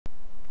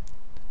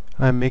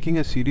I'm making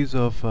a series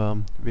of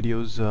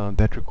videos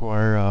that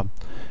require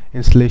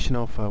installation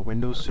of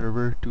Windows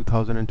Server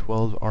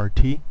 2012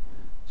 RT.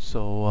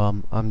 So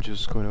I'm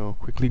just going to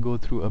quickly go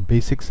through a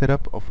basic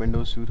setup of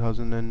Windows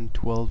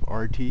 2012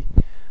 RT,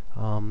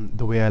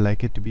 the way I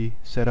like it to be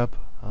set up,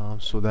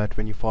 so that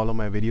when you follow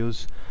my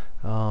videos,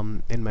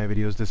 in my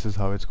videos this is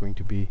how it's going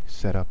to be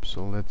set up.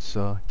 So let's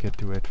get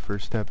to it.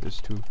 First step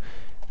is to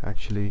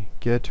actually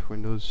get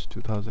Windows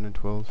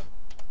 2012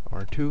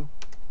 R2.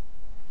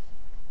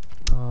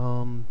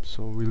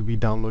 So we'll be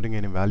downloading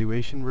an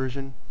evaluation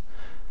version.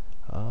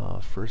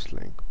 First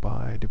link: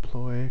 buy,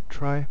 deploy,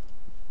 try,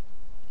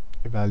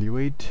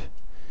 evaluate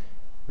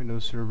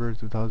Windows Server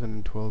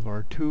 2012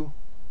 R2.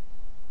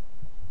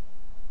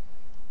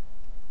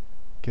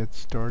 Get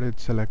started,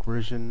 select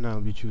version. I'll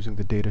be choosing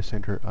the data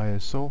center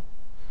ISO,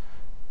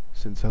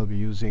 since I'll be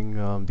using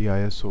the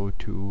ISO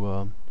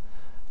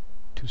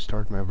to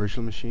start my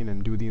virtual machine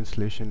and do the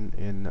installation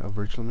in a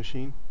virtual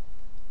machine.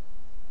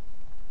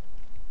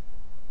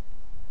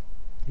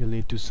 You'll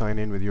need to sign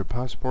in with your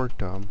passport.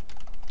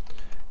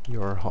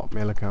 Your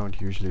Hotmail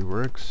account usually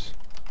works.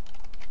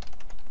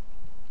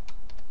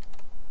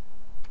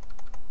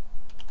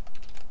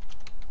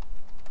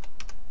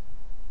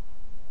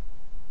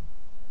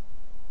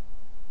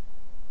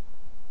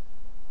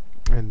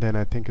 And then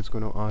I think it's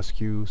going to ask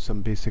you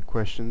some basic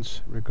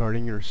questions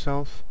regarding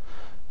yourself,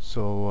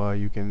 so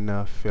you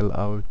can fill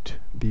out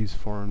these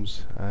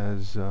forms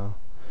as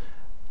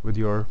with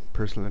your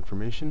personal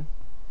information,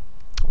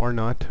 or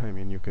not. I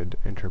mean, you could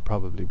enter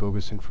probably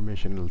bogus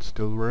information, it'll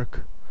still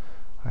work.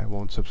 I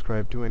won't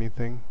subscribe to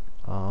anything.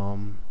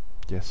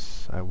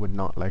 Yes, I would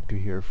not like to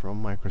hear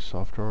from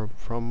Microsoft or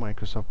from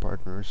Microsoft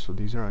partners, so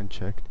these are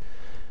unchecked.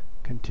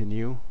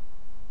 Continue.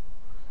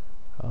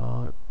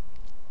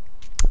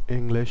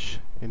 English,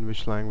 in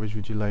which language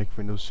would you like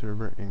Windows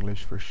Server?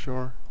 English for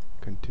sure.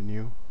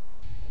 Continue.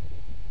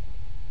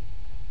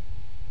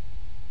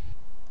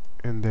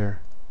 And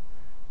there,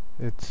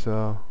 it's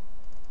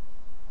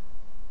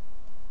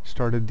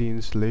started the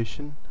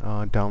installation,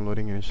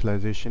 downloading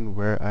initialization,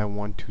 where I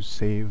want to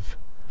save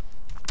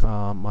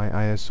my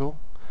ISO.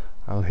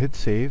 I'll hit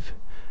save.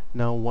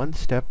 Now one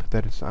step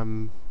that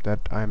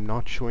I'm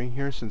not showing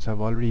here, since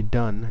I've already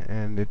done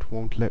and it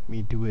won't let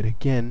me do it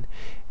again,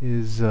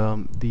 is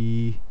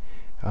the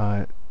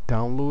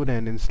download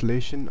and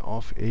installation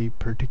of a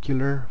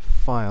particular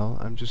file.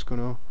 I'm just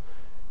gonna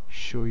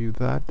show you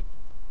that.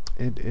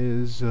 It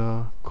is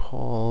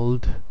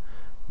called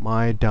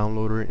my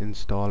downloader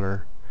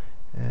installer,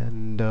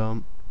 and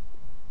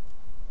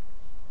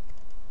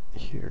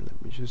here,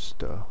 let me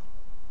just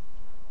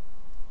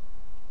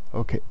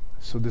okay,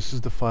 so this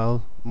is the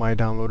file, my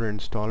downloader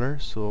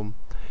installer. So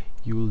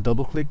you'll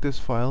double click this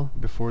file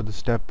before the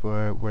step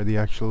where the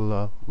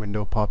actual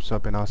window pops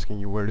up and asking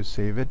you where to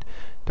save it.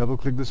 Double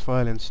click this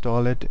file,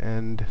 install it,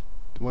 and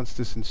once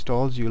this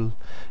installs,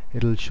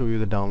 it'll show you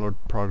the download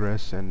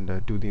progress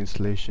and do the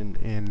installation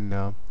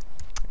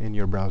in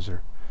your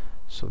browser.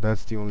 So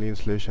that's the only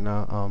installation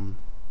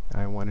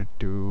I wanted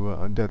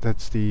to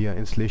that's the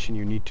installation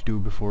you need to do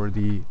before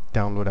the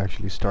download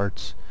actually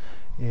starts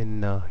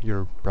in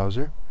your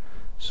browser.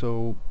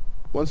 So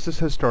once this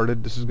has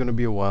started, this is going to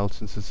be a while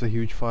since it's a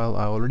huge file.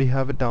 I already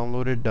have it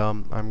downloaded.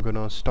 I'm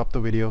gonna stop the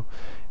video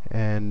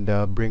and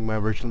bring my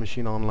virtual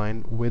machine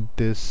online with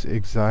this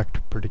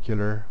exact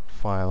particular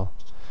file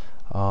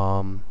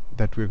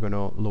that we're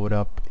gonna load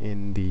up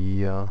in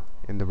the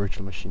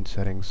virtual machine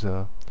settings,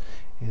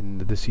 in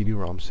the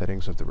CD-ROM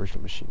settings of the virtual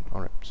machine.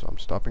 Alright, so I'm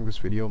stopping this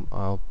video.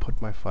 I'll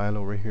put my file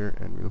over here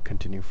and we'll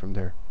continue from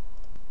there.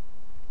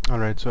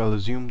 Alright, so I'll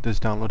assume this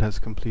download has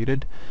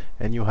completed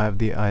and you have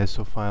the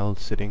ISO file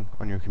sitting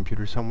on your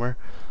computer somewhere.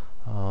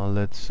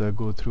 Let's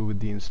go through with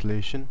the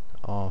installation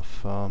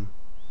of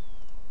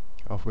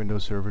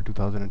Windows Server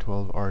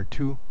 2012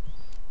 R2.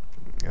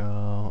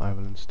 I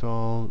will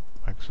install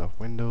Microsoft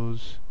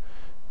Windows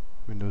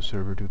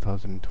Server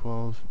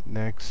 2012.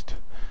 Next,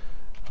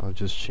 I'll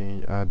just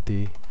add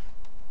the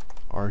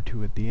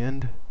R2 at the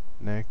end.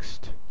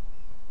 Next.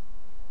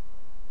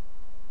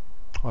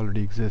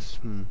 Already exists.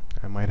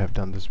 I might have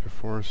done this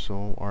before.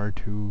 So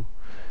R2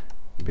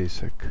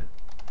 basic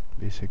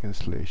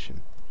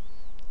installation.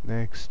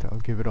 Next, I'll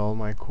give it all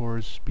my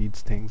cores,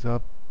 speeds things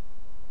up.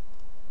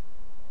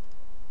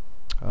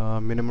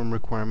 Minimum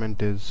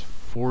requirement is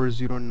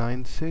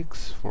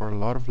 4096 for a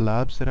lot of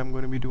labs that I'm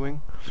going to be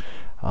doing.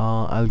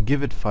 I'll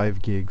give it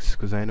 5 gigs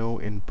because I know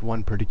in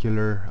one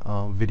particular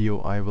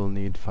video I will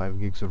need 5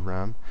 gigs of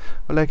RAM.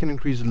 Well, I can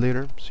increase it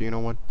later, so you know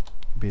what,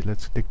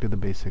 let's stick to the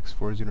basics.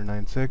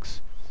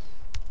 4096.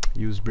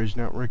 Use bridge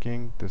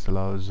networking. This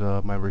allows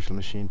my virtual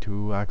machine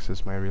to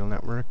access my real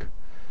network.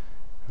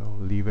 I'll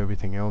leave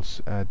everything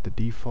else at the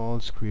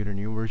defaults. Create a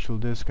new virtual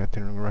disk. I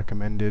think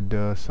recommended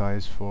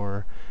size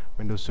for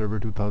Windows Server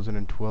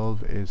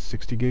 2012 is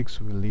 60 gigs,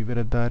 so we'll leave it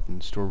at that,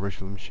 and store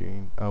virtual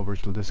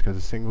disk as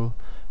a single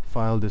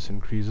file. This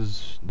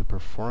increases the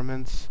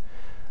performance.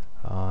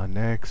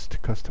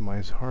 Next,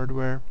 customize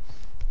hardware.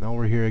 Now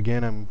we're here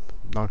again. I'm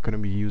not going to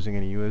be using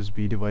any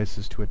USB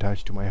devices to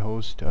attach to my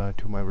host, to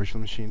my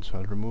virtual machine, so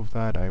I'll remove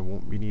that. I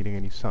won't be needing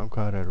any sound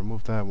card. I'll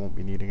remove that. I won't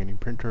be needing any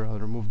printer. I'll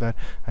remove that.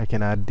 I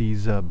can add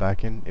these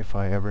back in if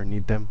I ever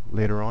need them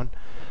later on.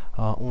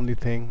 Only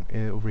thing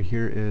over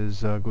here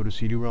is go to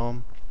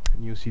CD-ROM,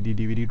 new CD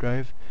DVD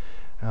drive,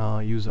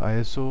 use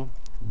ISO,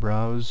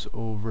 browse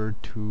over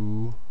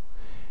to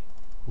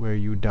where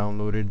you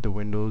downloaded the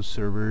Windows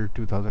Server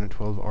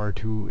 2012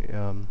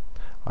 R2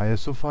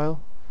 ISO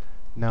file.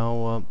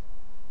 Now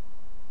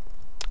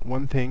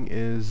one thing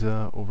is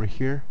over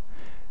here,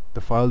 the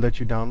file that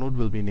you download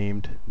will be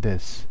named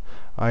this.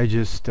 I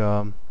just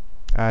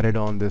added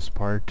on this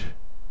part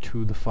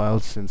to the file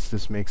since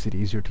this makes it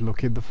easier to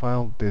locate the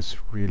file. This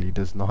really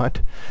does not.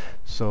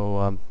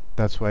 So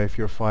that's why if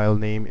your file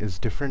name is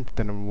different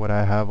than what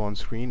I have on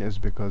screen, is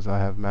because I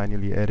have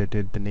manually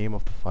edited the name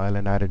of the file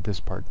and added this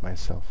part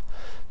myself.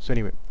 So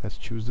anyway, let's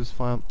choose this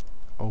file,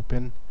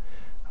 open,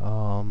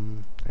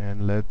 and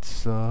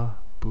let's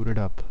boot it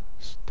up.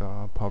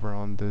 Power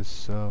on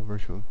this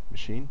virtual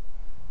machine.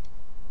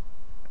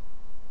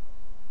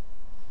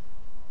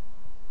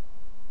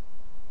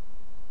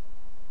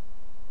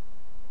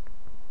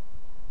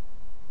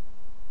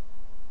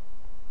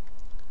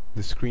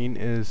 The screen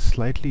is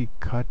slightly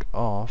cut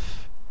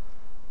off.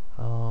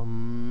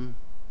 How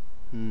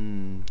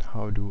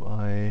do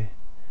I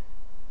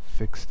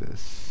fix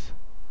this?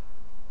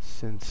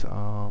 Since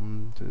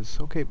this,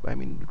 okay, I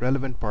mean, the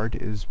relevant part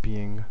is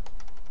being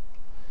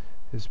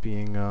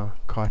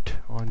caught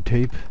on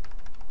tape.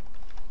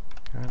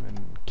 I'm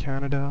in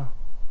Canada.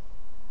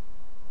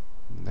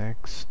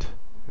 Next,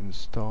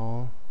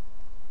 install.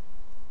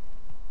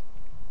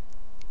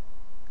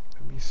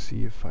 Let me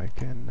see if I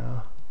can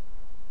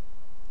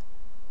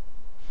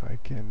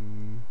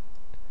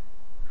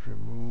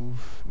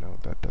remove. No,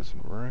 that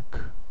doesn't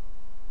work.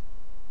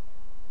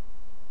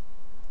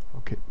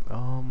 Okay,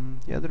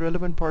 yeah, the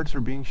relevant parts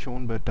are being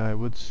shown, but I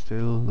would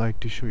still like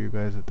to show you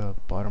guys at the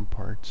bottom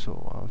part.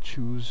 So I'll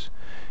choose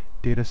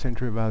data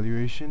center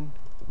evaluation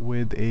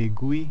with a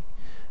GUI,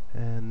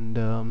 and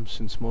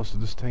since most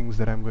of the things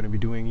that I'm going to be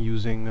doing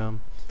using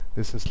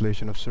this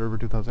installation of Server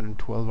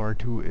 2012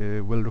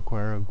 R2 will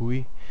require a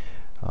GUI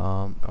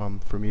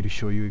for me to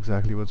show you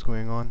exactly what's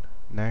going on.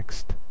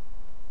 Next,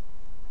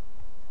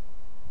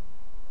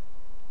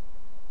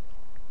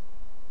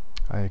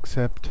 I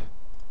accept,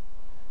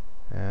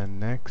 and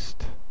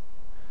next,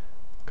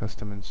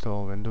 custom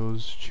install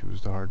Windows.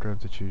 Choose the hard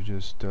drive that you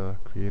just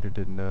created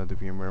in the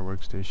VMware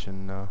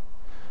Workstation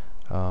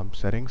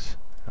settings.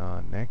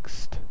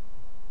 Next,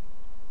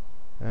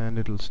 and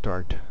it'll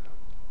start.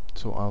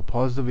 So I'll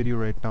pause the video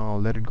right now.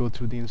 I'll let it go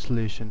through the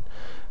installation.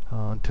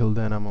 Until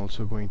then, I'm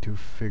also going to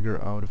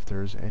figure out if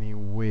there's any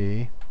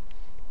way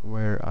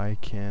where I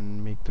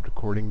can make the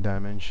recording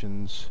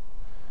dimensions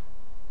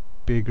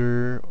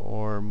bigger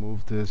or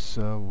move this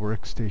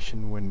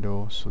workstation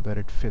window so that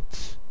it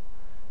fits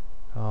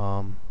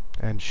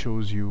and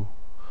shows you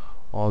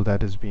all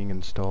that is being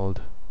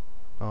installed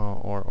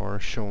or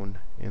shown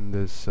in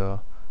this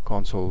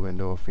console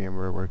window of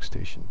VMware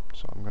Workstation.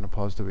 So I'm going to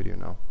pause the video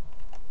now.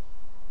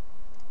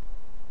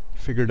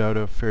 Figured out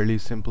a fairly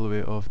simple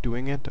way of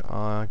doing it.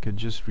 I could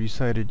just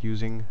resize it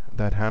using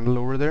that handle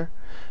over there,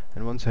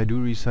 and once I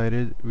do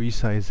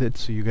resize it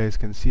so you guys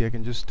can see, I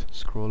can just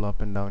scroll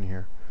up and down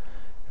here,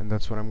 and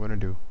that's what I'm going to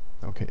do.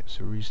 Okay,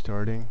 so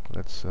restarting.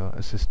 Let's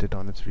assist it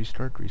on its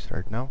restart.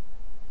 Restart now.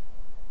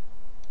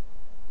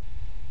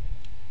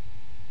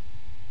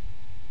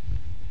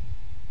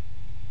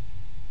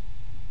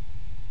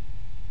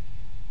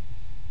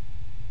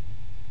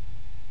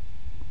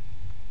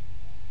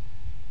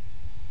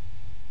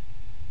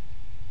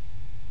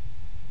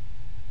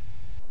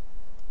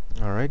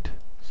 Alright,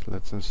 so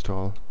let's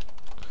install.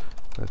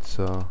 Let's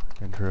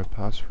enter a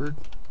password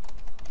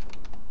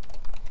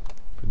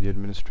for the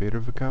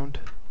administrative account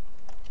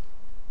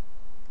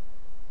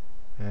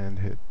and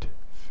hit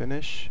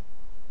finish.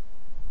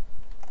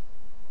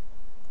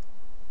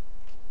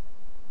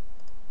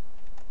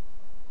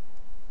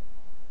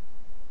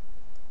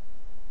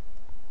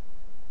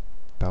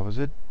 That was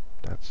it.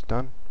 That's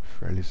done.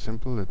 Fairly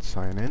simple. Let's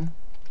sign in.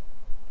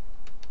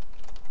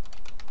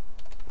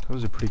 That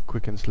was a pretty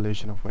quick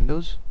installation of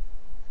Windows.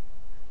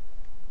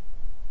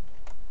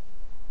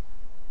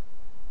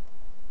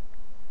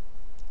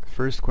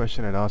 First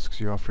question it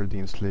asks you after the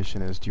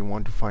installation is, do you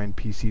want to find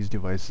PCs,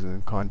 devices,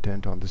 and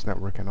content on this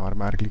network and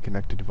automatically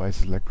connect to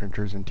devices like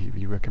printers and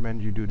TV?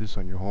 Recommend you do this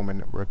on your home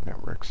and work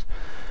networks.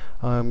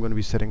 I'm going to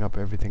be setting up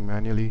everything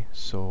manually,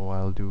 so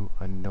I'll do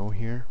a no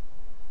here.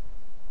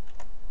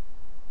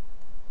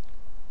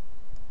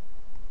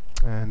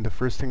 And the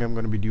first thing I'm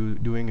going to be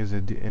doing is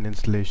an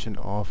installation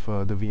of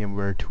the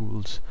VMware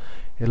tools.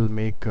 It'll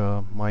make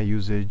my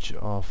usage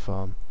of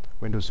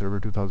Windows Server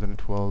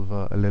 2012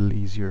 a little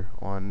easier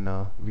on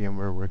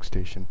VMware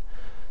Workstation.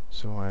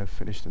 So I've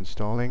finished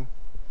installing,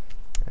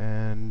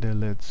 and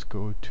let's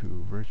go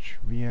to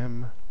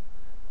VM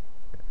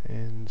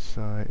and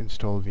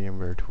install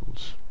VMware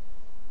tools.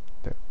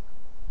 There.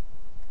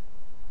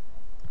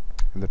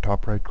 in the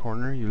top right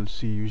corner, you'll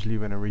see usually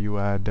whenever you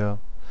add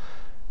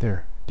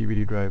there,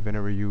 DVD drive,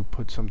 whenever you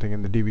put something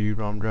in the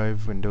DVD-ROM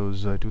drive,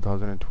 Windows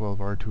 2012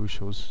 R2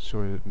 show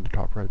it in the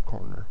top right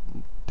corner.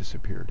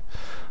 Disappeared.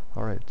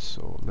 Alright,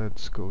 so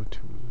let's go to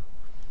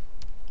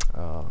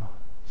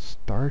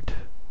start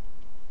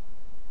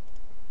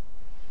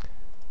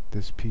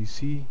this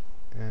PC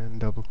and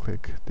double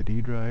click the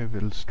D drive.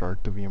 It'll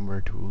start the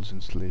VMware Tools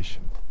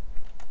installation.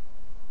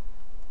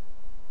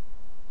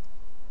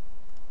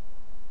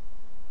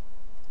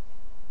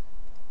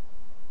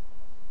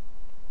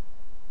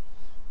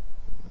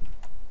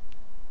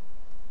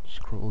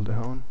 Scroll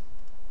down,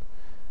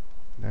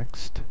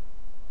 next,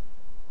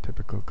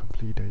 typical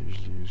complete. I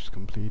usually use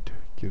complete.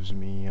 Gives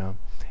me,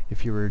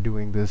 if you were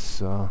doing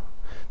this,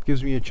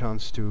 gives me a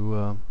chance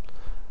to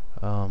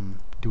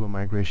do a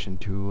migration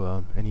to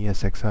an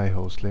ESXi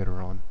host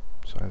later on.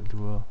 So I'll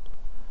do a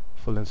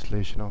full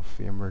installation of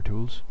VMware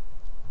Tools.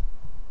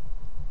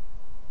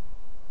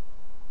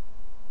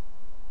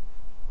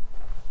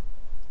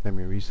 Let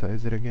me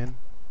resize it again.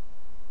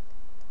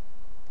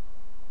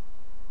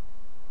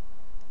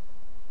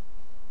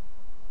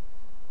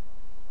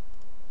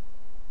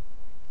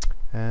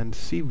 And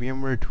see,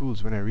 VMware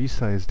Tools, when I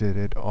resized it,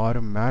 it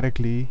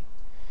automatically,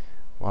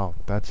 wow,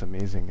 that's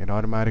amazing, it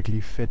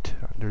automatically fit,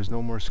 there's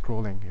no more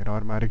scrolling, it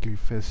automatically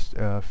fit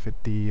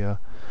the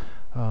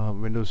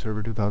Windows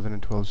Server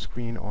 2012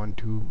 screen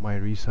onto my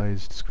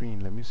resized screen.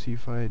 Let me see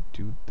if I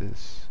do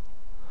this.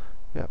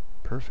 Yeah,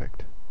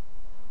 perfect.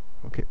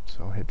 Okay,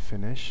 so I'll hit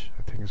finish.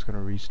 I think it's going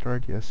to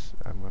restart. Yes,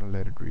 I'm going to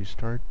let it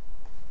restart.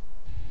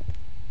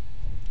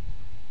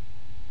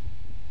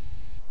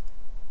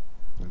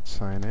 Let's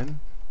sign in.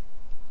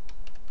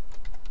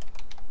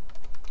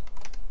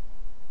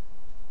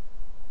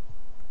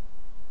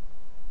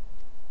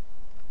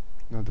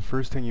 Now the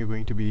first thing you're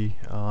going to be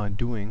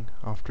doing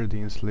after the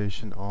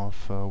installation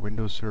of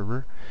Windows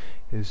Server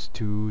is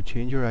to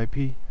change your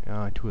IP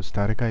to a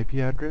static IP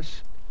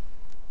address.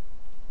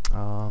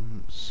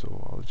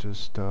 So I'll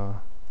just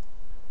do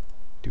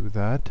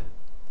that.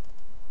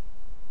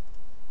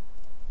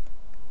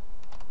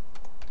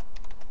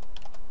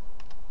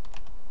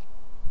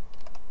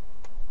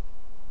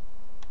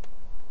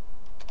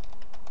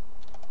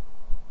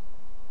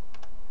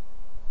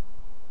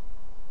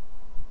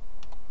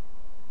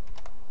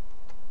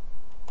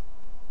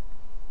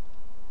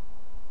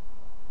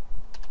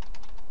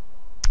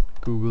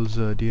 Google's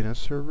DNS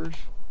servers.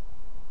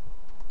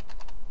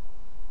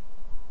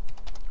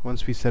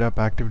 Once we set up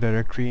Active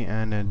Directory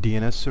and a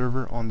DNS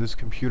server on this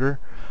computer,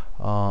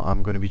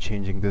 I'm going to be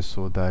changing this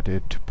so that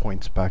it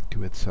points back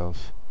to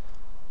itself.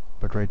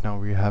 But right now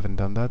we haven't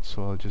done that,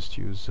 so I'll just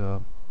use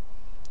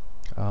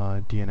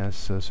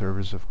DNS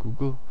servers of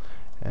Google.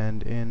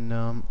 And in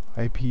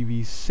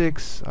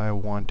IPv6, I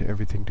want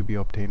everything to be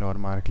obtained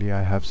automatically.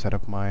 I have set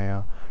up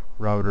my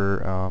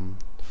router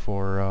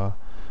for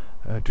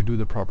to do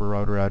the proper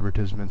router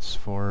advertisements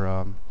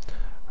for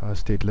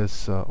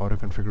stateless auto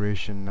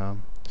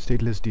configuration,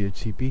 stateless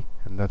DHCP,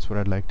 and that's what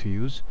I'd like to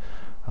use.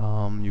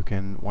 You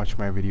can watch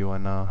my video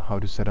on how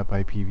to set up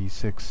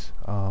IPv6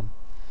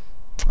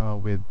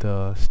 with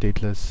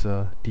stateless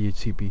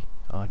DHCP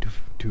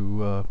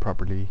to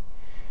properly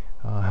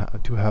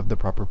to have the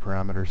proper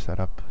parameters set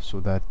up,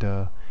 so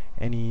that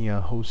any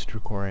host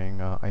requiring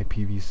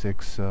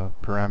IPv6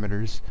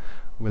 parameters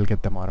will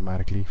get them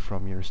automatically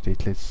from your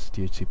stateless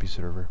DHCP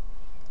server.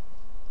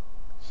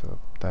 So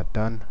that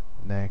done.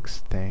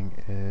 Next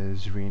thing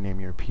is rename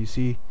your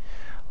PC.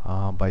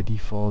 By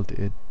default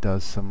it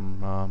does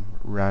some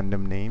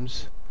random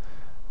names,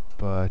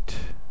 but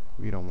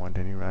we don't want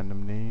any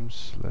random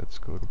names. Let's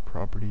go to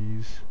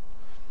properties.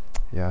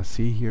 Yeah,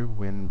 see here,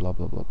 win blah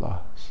blah blah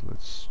blah. So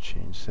let's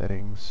change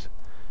settings,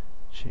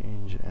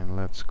 and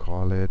let's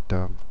call it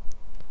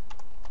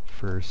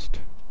first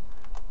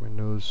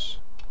Windows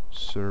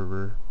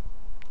Server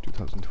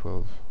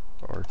 2012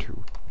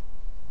 R2.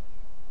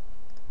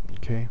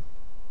 Okay.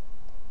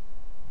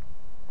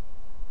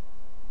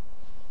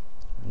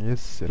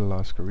 Yes, it'll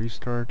ask a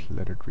restart.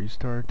 Let it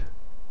restart.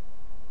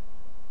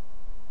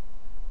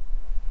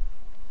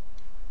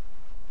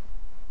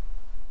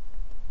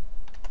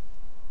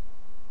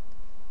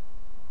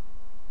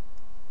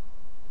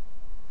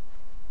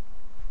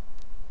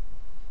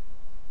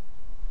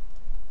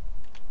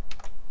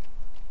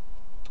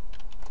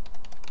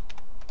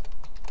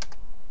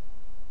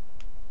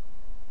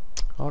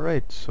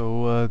 Alright,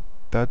 so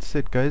that's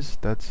it, guys.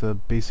 That's a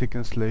basic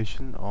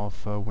installation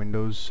of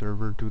Windows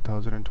Server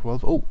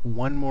 2012. Oh,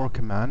 one more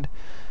command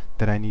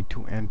that I need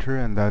to enter,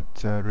 and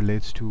that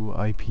relates to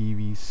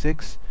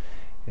IPv6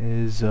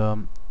 is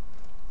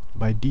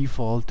by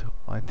default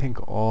I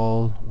think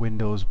all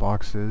Windows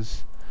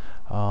boxes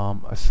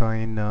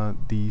assign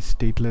the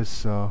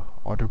stateless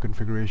auto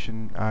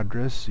configuration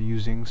address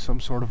using some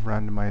sort of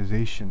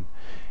randomization,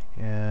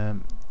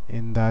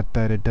 in that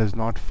it does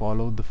not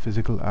follow the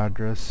physical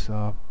address.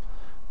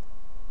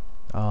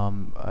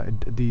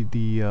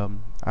 The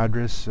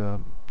address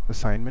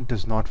assignment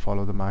does not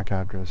follow the MAC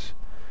address.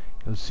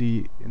 you'll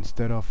see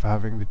instead of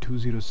having the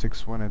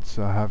 2061, it's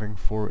having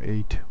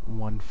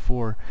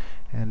 4814,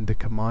 and the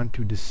command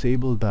to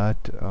disable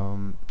that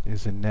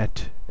is a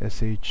net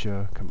sh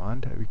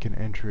command. We can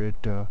enter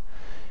it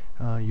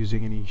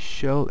using any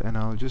shell, and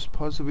I'll just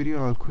pause the video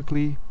and I'll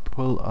quickly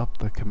pull up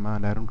the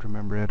command. I don't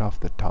remember it off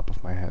the top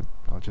of my head.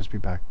 I'll just be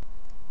back.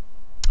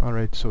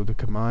 Alright, so the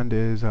command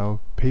is, I'll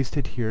paste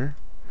it here.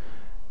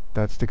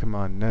 That's the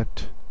command,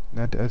 net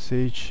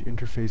sh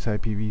interface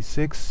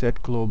IPv6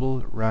 set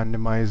global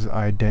randomize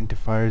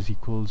identifiers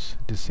equals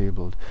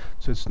disabled.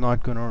 So it's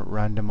not gonna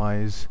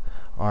randomize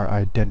our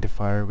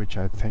identifier, which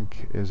I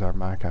think is our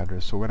MAC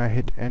address. So when I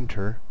hit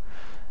enter,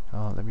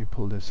 let me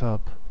pull this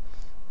up,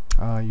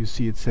 you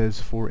see it says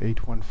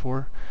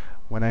 4814.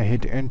 When I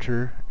hit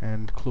enter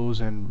and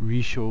close and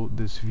re-show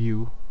this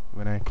view,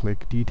 when I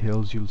click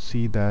details, you'll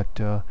see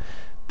that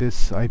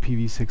this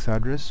IPv6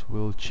 address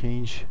will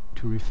change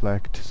to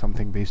reflect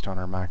something based on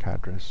our MAC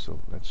address. So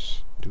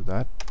let's do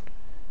that.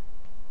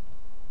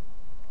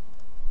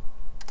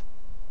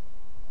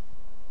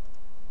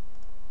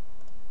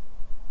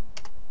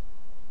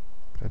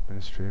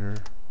 Administrator.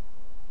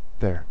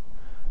 There.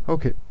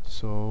 Okay,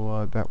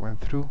 so that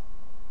went through.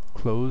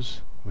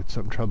 Close. With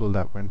some trouble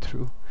that went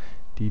through.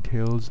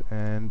 Details,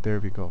 and there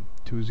we go.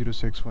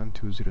 2061,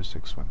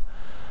 2061.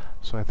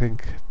 So I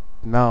think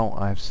now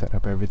I've set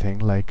up everything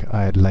like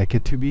I'd like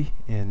it to be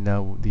in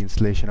the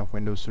installation of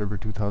Windows Server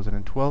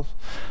 2012.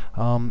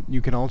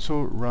 You can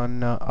also run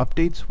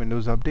updates,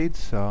 Windows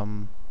updates,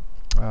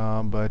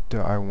 but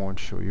I won't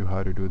show you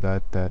how to do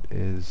that. That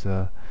is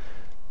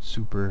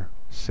super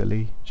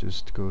silly.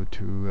 Just go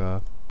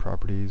to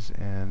Properties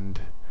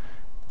and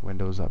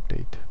Windows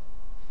Update.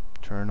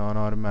 Turn on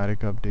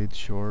automatic updates,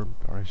 sure,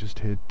 or just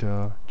hit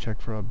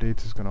check for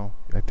updates. Is gonna,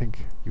 I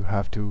think you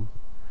have to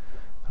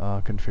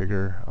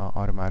configure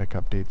automatic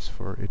updates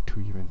for it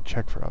to even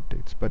check for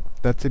updates. But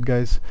that's it,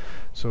 guys.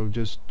 So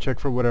just check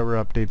for whatever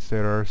updates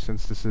there are,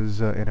 since this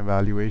is an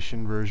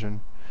evaluation version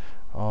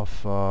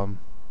of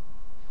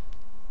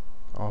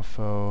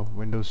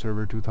Windows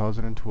Server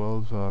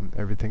 2012.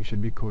 Everything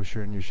should be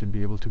kosher, and you should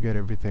be able to get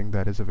everything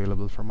that is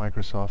available from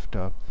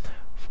Microsoft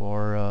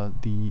for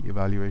the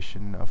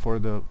evaluation for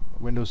the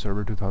Windows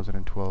Server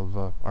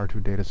 2012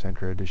 R2 Data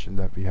Center Edition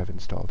that we have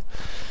installed.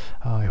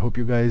 I hope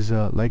you guys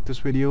like this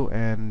video,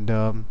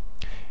 and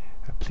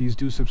please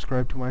do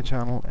subscribe to my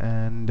channel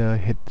and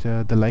hit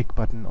the like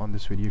button on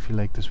this video if you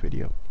like this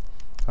video.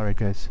 Alright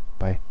guys,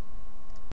 bye.